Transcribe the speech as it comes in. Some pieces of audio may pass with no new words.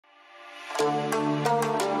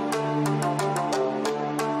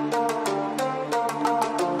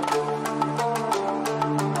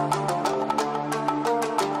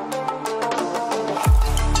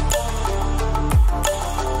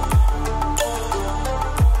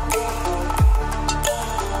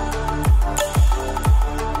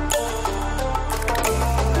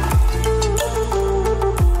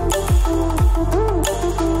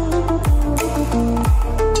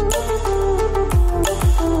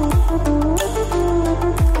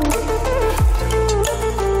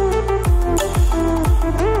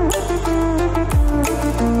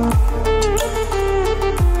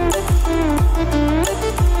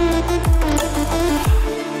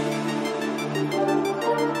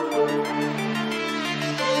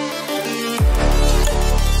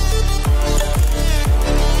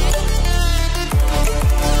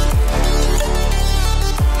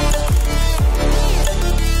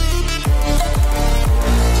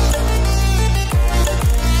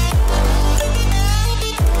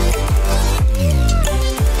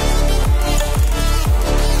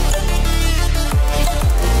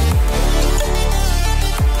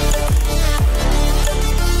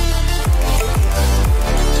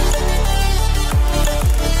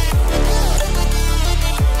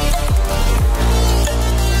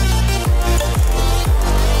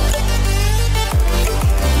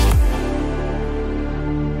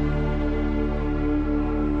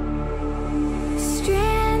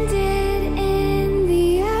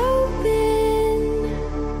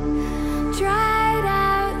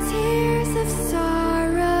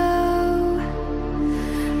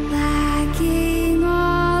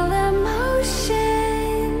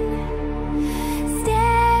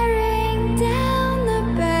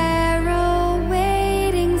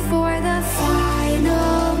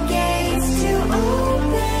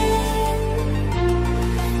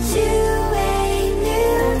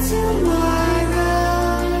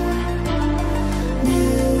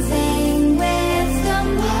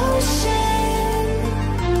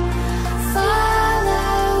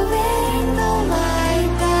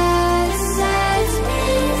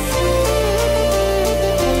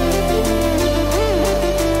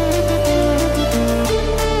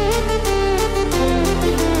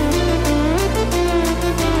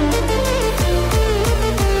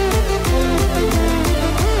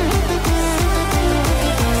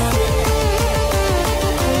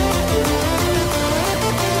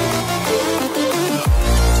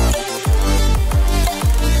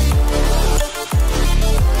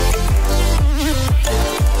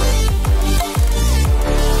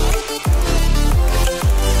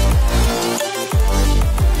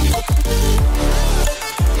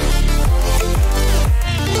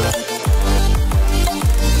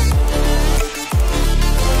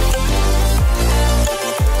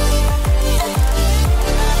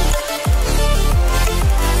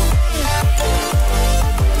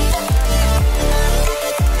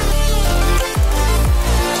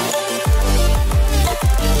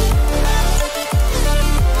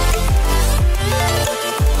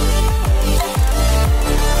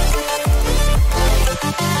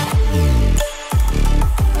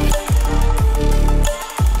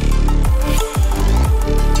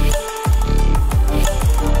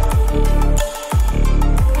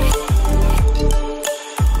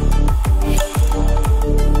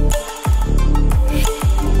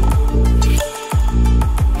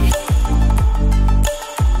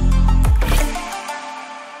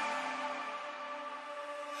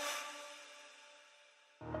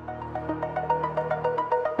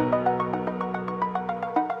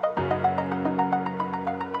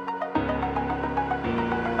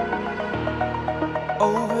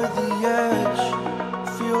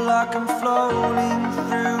like I'm floating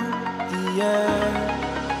through the air.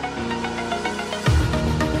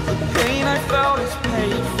 The pain I felt is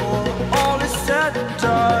paid for, all is said and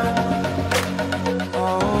done.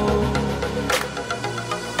 Oh,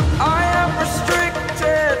 I am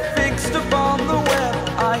restricted, fixed upon the web.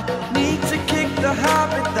 I need to kick the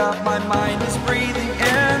habit that my mind is breathing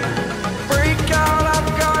in. Break out,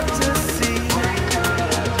 I've got to see.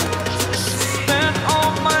 Spent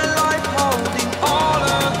all my life holding all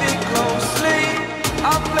of it closely.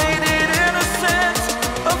 I played it innocent,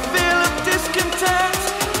 a feel of discontent.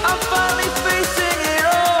 I'm finally facing it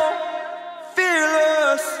all,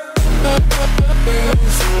 fearless.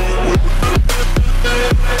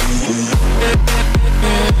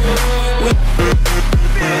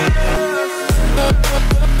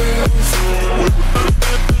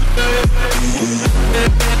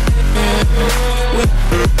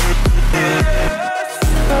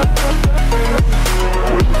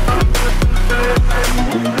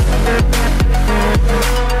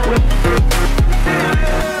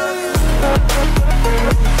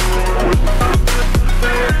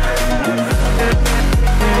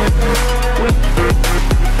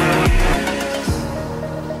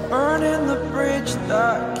 Burning the bridge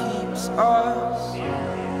that keeps us.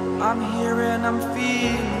 I'm here and I'm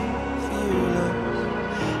feeling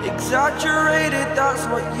fearless. Exaggerated, that's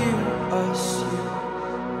what you assume.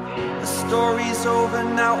 The story's over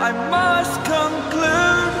now, I must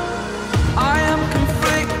conclude. I am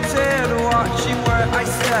conflicted, watching where I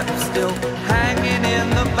step still, hanging in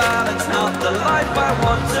the balance. Not the life I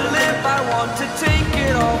want to live, I want to take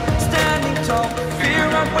it all. Standing tall, fear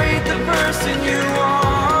outweighed the person you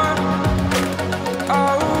are. Oh,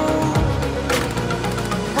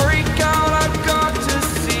 break out, I've got to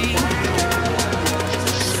see.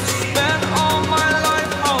 Spent all my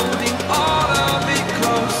life holding all of it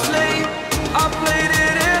closely. I played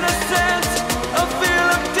it innocent, a feel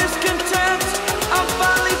of discontent. I'm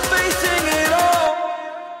finally facing it all,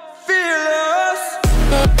 fearless.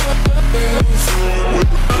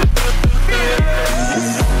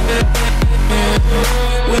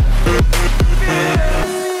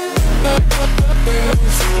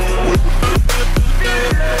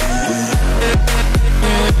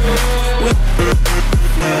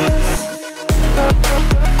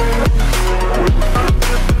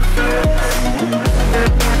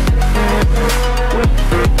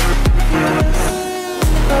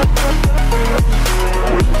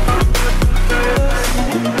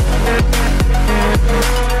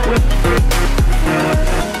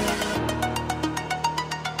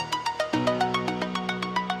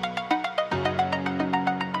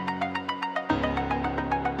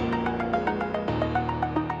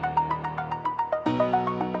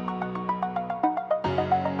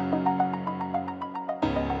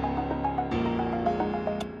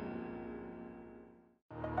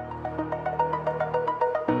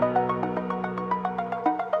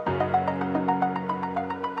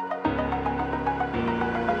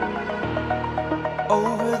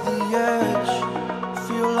 Over the edge,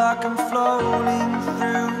 feel like I'm floating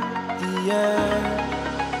through the air.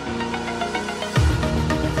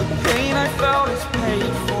 The pain I felt is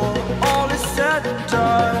paid for, all is said and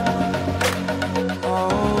done.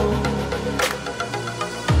 Oh,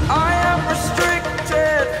 I am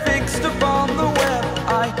restricted, fixed upon the web.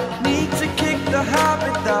 I need to kick the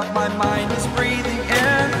habit that my mind is breathing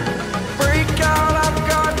in. Break out, I've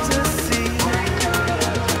got to see.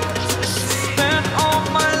 Spent all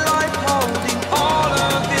my life holding all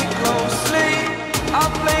of it closely. I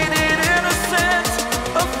played it innocent,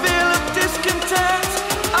 a feel of discontent.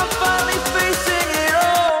 I'm finally facing it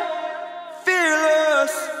all,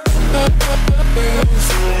 fearless.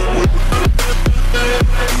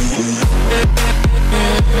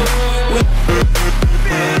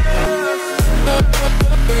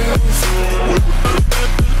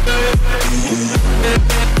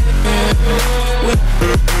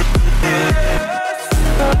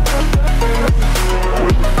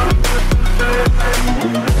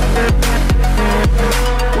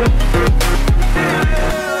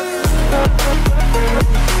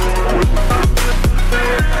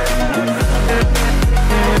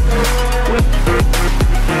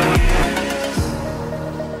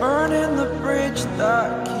 Burning the bridge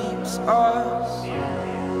that keeps us.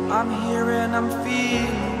 I'm here and I'm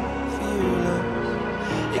feeling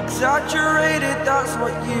fearless. Exaggerated, that's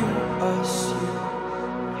what you assume.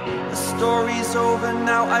 The story's over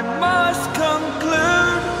now, I must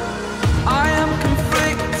conclude. I am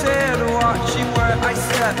conflicted, watching where I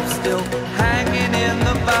step still, hanging in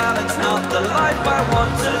the balance. Not the life I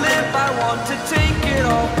want to live, I want to take it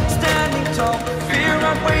all. Standing tall, fear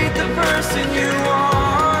outweighed the person you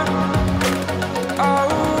are.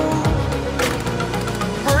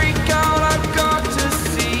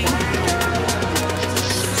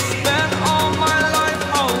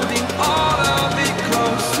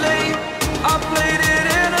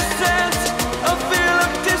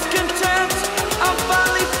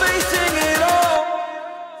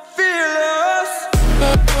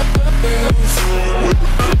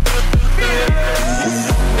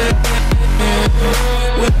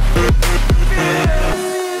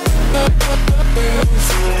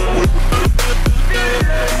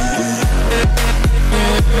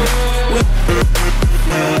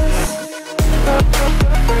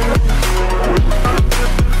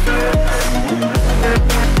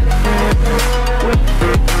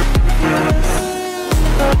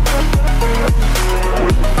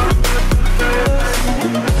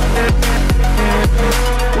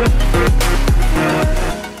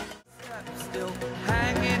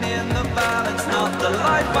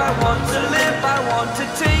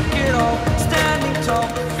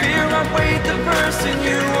 person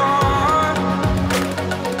you are.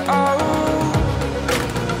 Oh,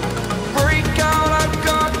 break out, I've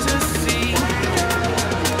got to see.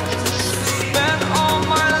 Spent all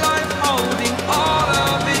my life holding all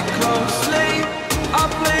of it closely. I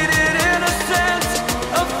played it innocent,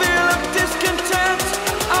 a feel of discontent.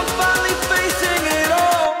 I'm finally facing it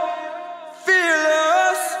all,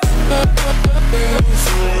 fearless.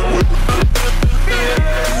 Fearless.